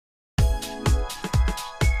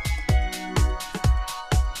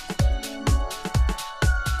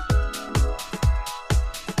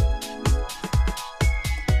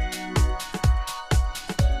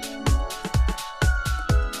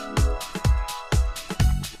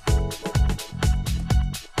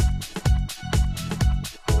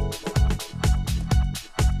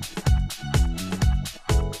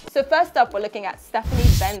So first up, we're looking at Stephanie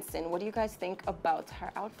Benson. What do you guys think about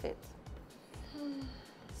her outfit?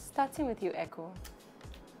 Starting with you, Echo.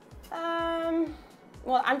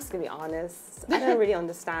 Well, I'm just gonna be honest. I don't really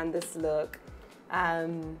understand this look.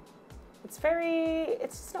 It's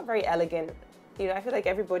just not very elegant. You know, I feel like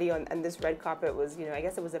everybody on this red carpet was, you know, I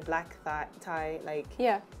guess it was a black tie like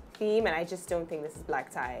theme, and I just don't think this is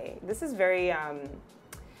black tie. This is very,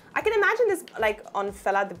 I can imagine this like on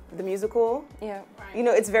Fela the musical. Yeah. Right. You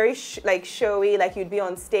know, it's very like showy, like you'd be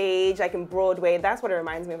on stage, like in Broadway. That's what it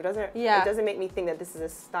reminds me of. It doesn't make me think that this is a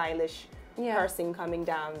stylish person coming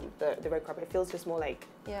down the red carpet. It feels just more like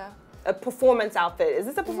a performance outfit. Is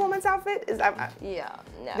this a performance outfit? Is that? Yeah.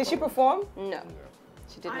 No. Did she perform? No,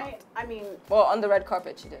 she did not. I mean, well, on the red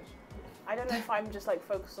carpet, she did. I don't know if I'm just like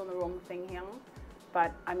focused on the wrong thing here,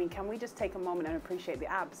 but I mean, can we just take a moment and appreciate the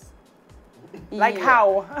abs? Like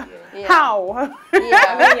how? Yeah. How?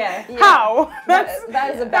 Yeah. How?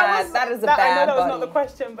 That is a bad. That is a bad I know that was body. not the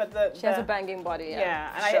question, but She has a banging body. Yeah,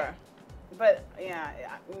 and sure.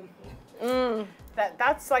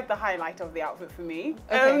 That's like the highlight of the outfit for me.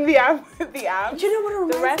 Okay. The abs. Do you know what it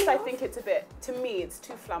reminds The rest, me I of? think it's a bit. To me, it's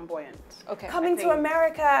too flamboyant. Okay. Coming to think-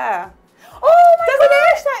 America. Oh my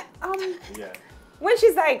gosh! Yeah. When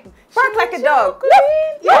she's like bark like a dog.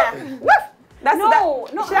 Yeah. Woof. That's No,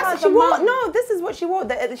 not that's her, what she the wore. mum. No, this is what she wore.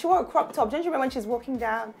 She wore a crop top. Don't you remember when she's walking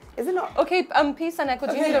down? Is it not? Okay, Peace and Echo,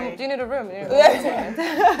 do you need a room?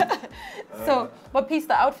 So, but Peace,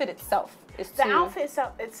 the outfit itself is The too... outfit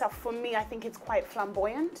itself, for me, I think it's quite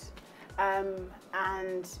flamboyant,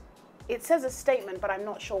 and it says a statement, but I'm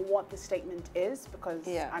not sure what the statement is because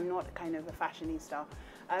I'm not kind of a fashionista.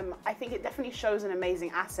 I think it definitely shows an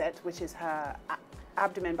amazing asset, which is her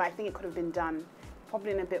abdomen, but I think it could have been done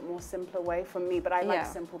probably in a bit more simpler way for me, but I like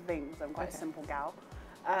simple things. I'm quite a simple gal.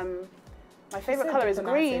 My favorite color is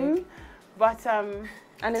green, but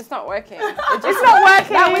And it's not working. it's not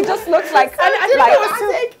working. That one just looks like...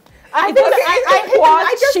 I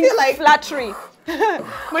just cheap feel like flattery.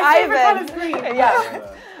 My favorite color is green.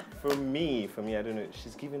 Yeah. For me, I don't know.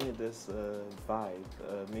 She's giving me this vibe,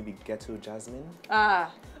 maybe ghetto Jasmine.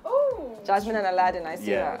 oh, Jasmine and Aladdin, I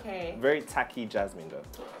see her. Okay. Very tacky Jasmine though.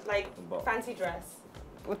 like fancy dress.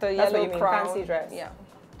 With the That's what yellow you mean, crown. fancy dress. Yeah.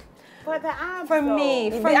 But the abs, For though.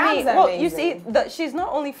 me, The abs are well, you see, amazing. she's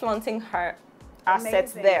not only flaunting her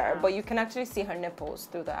assets Amazing, there, yeah. but you can actually see her nipples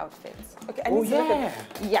through the outfits. Okay, I need to look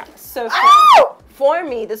at Yeah, so for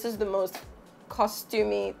me, this is the most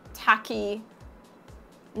costumey, tacky,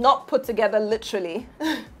 not put together literally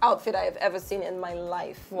outfit I have ever seen in my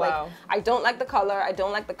life. Wow. Like, I don't like the color, I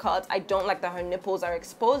don't like the cut, I don't like that her nipples are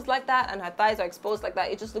exposed like that and her thighs are exposed like that.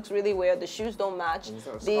 It just looks really weird. The shoes don't match.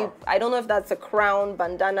 I don't know if that's a crown,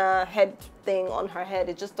 bandana, head thing on her head.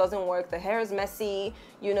 It just doesn't work. The hair is messy.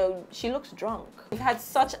 You know, she looks drunk. We've had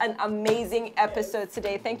such an amazing episode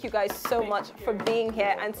today. Thank you guys so much for being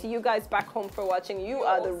here, and to you guys back home for watching. You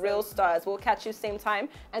are the real stars. We'll catch you same time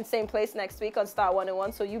and same place next week on Star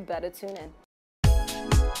 101, so you better tune in.